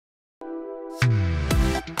Hey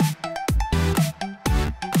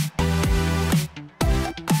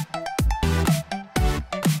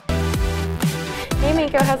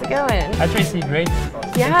Minko, how's it going? Hi Tracy, great.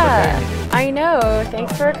 Yeah, I know.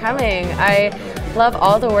 Thanks for coming. I love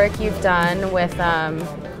all the work you've done with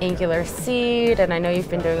Angular Seed, and I know you've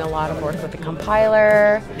been doing a lot of work with the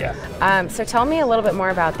compiler. Yeah. So tell me a little bit more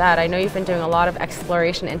about that. I know you've been doing a lot of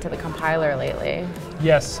exploration into the compiler lately.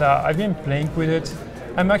 Yes, I've been playing with it.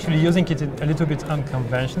 I'm actually using it in a little bit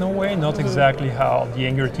unconventional way, not exactly how the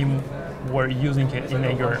Angular team were using it in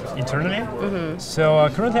Angular internally. So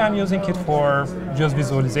currently I'm using it for just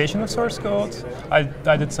visualization of source code. I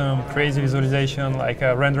did some crazy visualization, like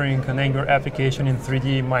rendering an Angular application in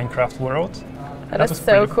 3D Minecraft world. That is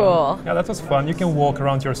so cool. Yeah, that was fun. You can walk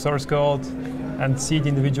around your source code and see the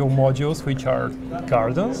individual modules, which are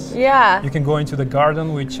gardens. Yeah. You can go into the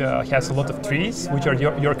garden, which has a lot of trees, which are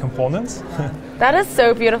your components. That is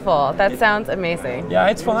so beautiful. That sounds amazing. Yeah,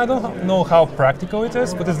 it's fun. I don't know how practical it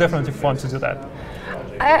is, but it's definitely fun to do that.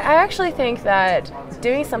 I actually think that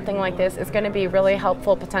doing something like this is going to be really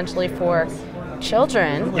helpful potentially for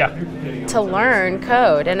children to learn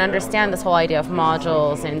code and understand this whole idea of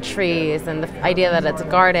modules and trees and the idea that it's a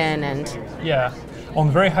garden. And yeah, on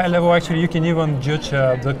very high level actually you can even judge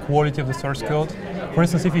the quality of the source code. For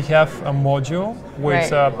instance, if you have a module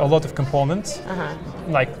with a lot of components,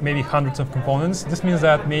 like maybe hundreds of components, this means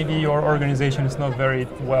that maybe your organization is not very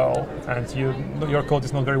well and your code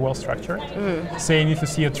is not very well structured. Same if you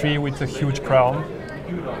see a tree with a huge crown,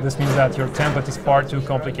 this means that your template is far too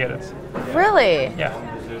complicated. Really? Yeah.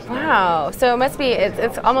 Wow. So it must be,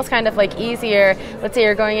 it's almost kind of like easier. Let's say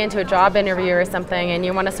you're going into a job interview or something and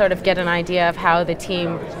you want to sort of get an idea of how the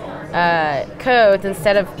team codes.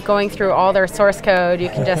 Instead of going through all their source code, you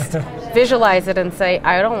can just visualize it and say,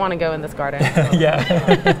 I don't want to go in this garden.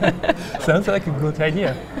 Yeah. Sounds like a good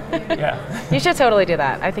idea. Yeah. You should totally do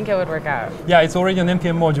that. I think it would work out. Yeah, it's already an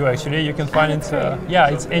NPM module actually. You can find it. Yeah,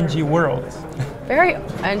 it's ng-world. Very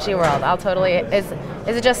ng-world. I'll totally. Is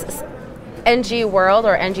it just ng-world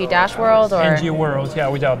or ng-world or ng-world? Yeah,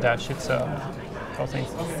 without dash. It's whole thing.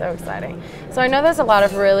 So exciting. So I know there's a lot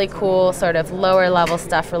of really cool sort of lower level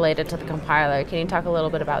stuff related to the compiler. Can you talk a little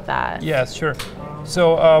bit about that? Yes, sure.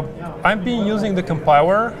 So I've been using the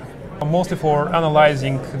compiler mostly for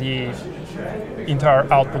analyzing the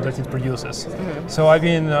entire output that it produces. So I've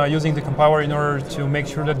been using the compiler in order to make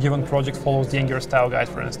sure that given project follows the Angular style guide,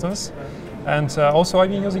 for instance. And also I've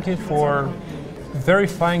been using it for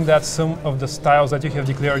verifying that some of the styles that you have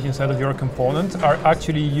declared inside of your component are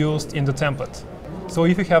actually used in the template. So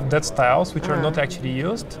if you have dead styles which are not actually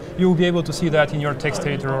used, you will be able to see that in your text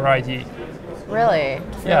editor or IDE. Really?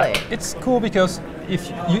 Yeah, it's cool because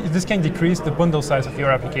this can decrease the bundle size of your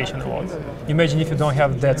application a lot. Imagine if you don't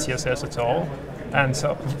have dead CSS at all, and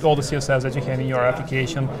so all the CSS that you have in your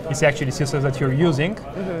application is actually CSS that you're using.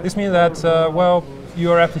 This means that, well,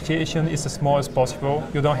 your application is as small as possible.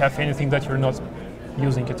 You don't have anything that you're not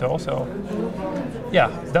using at all. So, yeah,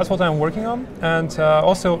 that's what I'm working on. And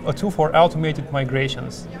also a tool for automated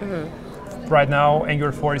migrations. Right now,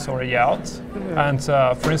 Angular 4 is already out. And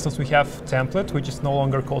for instance, we have template, which is no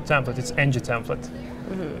longer called template, it's ng-template.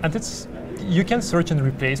 And you can search and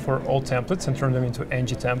replace for all templates and turn them into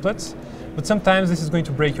ng-templates. But sometimes this is going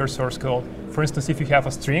to break your source code. For instance, if you have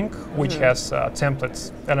a string which has a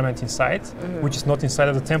template element inside, which is not inside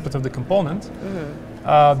of the template of the component,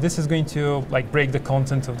 this is going to break the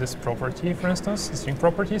content of this property, for instance, the string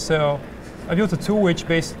property. So I built a tool which,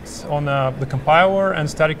 based on the compiler and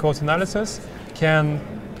static code analysis, can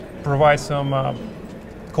provide some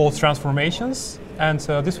code transformations. And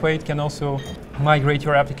this way it can also migrate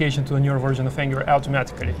your application to a newer version of Angular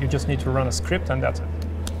automatically. You just need to run a script and that's it.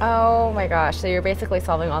 Oh my gosh, so you're basically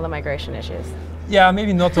solving all the migration issues. Yeah,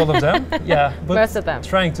 maybe not all of them. Yeah, but most of them.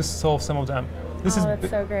 Trying to solve some of them. That's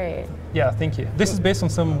so great. Yeah, thank you. This is based on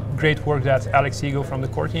some great work that Alex Eagle from the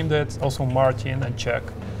core team did, also Martin and Chuck.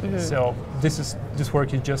 So this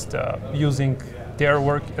work is just using their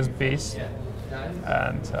work as base,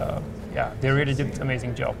 and yeah, they really did an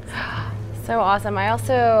amazing job. So awesome. I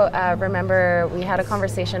also remember we had a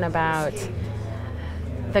conversation about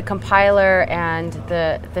the compiler and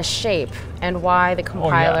the shape and why the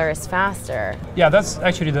compiler is faster. Yeah, that's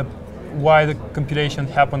actually why the compilation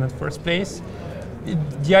happened in the first place.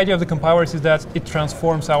 The idea of the compiler is that it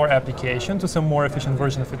transforms our application to some more efficient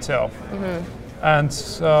version of itself. And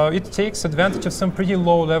it takes advantage of some pretty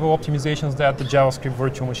low-level optimizations that the JavaScript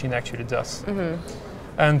virtual machine actually does.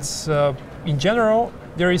 And in general,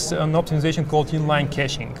 there is an optimization called inline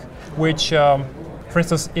caching, which, for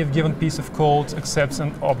instance, if given piece of code accepts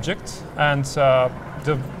an object and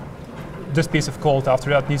the this piece of code after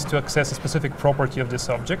that needs to access a specific property of this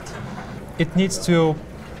object, it needs to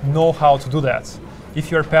know how to do that. If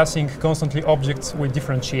you're passing constantly objects with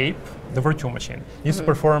different shape, the virtual machine needs to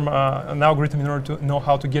perform an algorithm in order to know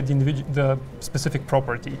how to get the specific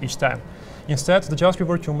property each time. Instead, the JavaScript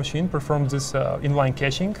virtual machine performs this inline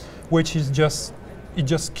caching, which is just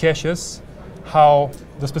caches how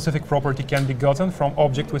the specific property can be gotten from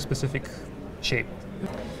object with specific shape.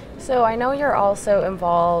 So I know you're also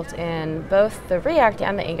involved in both the React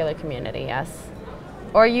and the Angular community, yes?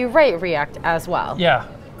 Or you write React as well? Yeah.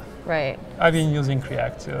 Right. I've been using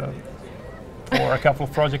React for a couple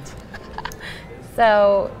of projects.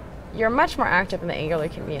 So you're much more active in the Angular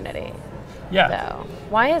community. Yeah. So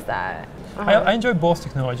why is that? I enjoy both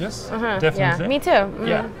technologies, definitely. Yeah, me too.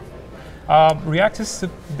 Yeah. React is a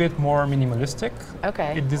bit more minimalistic.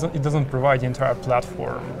 Okay. It doesn't provide the entire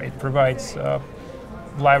platform. It provides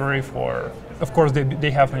library for, of course,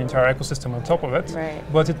 they have an entire ecosystem on top of it. Right.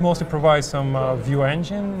 But it mostly provides some view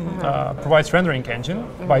engine, provides rendering engine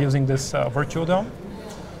by using this virtual DOM.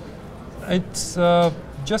 It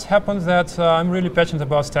just happens that I'm really passionate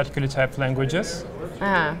about statically typed languages,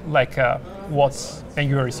 like what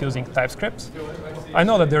Angular is using, TypeScript. I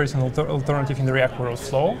know that there is an alternative in the React world,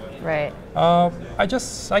 Flow. Right. I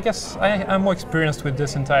guess I'm more experienced with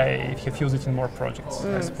this, and I have used it in more projects,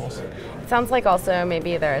 I suppose. It sounds like also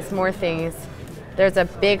maybe there's more things, there's a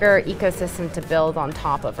bigger ecosystem to build on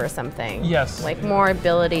top of or something. Yes. Like more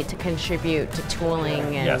ability to contribute to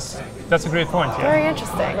tooling. And Yes, that's a great point. Yeah. Very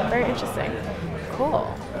interesting, very interesting. Cool.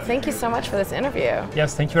 Thank you so much for this interview.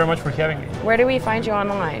 Yes, thank you very much for having me. Where do we find you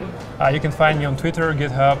online? You can find me on Twitter,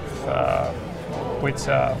 GitHub, with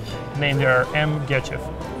name there, ng-conf.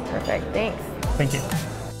 Perfect, thanks. Thank you.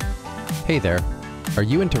 Hey there. Are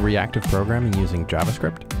you into reactive programming using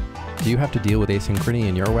JavaScript? Do you have to deal with asynchrony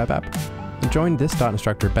in your web app? Then join this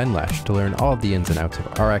instructor Ben Lesh to learn all of the ins and outs of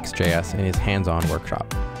RxJS in his hands-on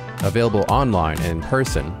workshop. Available online and in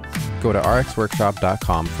person, go to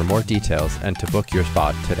rxworkshop.com for more details and to book your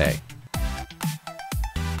spot today.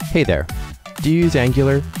 Hey there. Do you use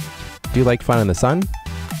Angular? Do you like fun in the sun?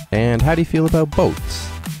 And how do you feel about boats?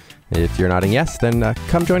 If you're nodding yes, then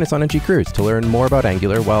come join us on ng-cruise to learn more about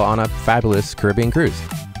Angular while on a fabulous Caribbean cruise.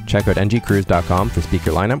 Check out ng-cruise.com for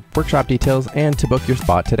speaker lineup, workshop details, and to book your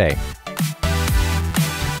spot today.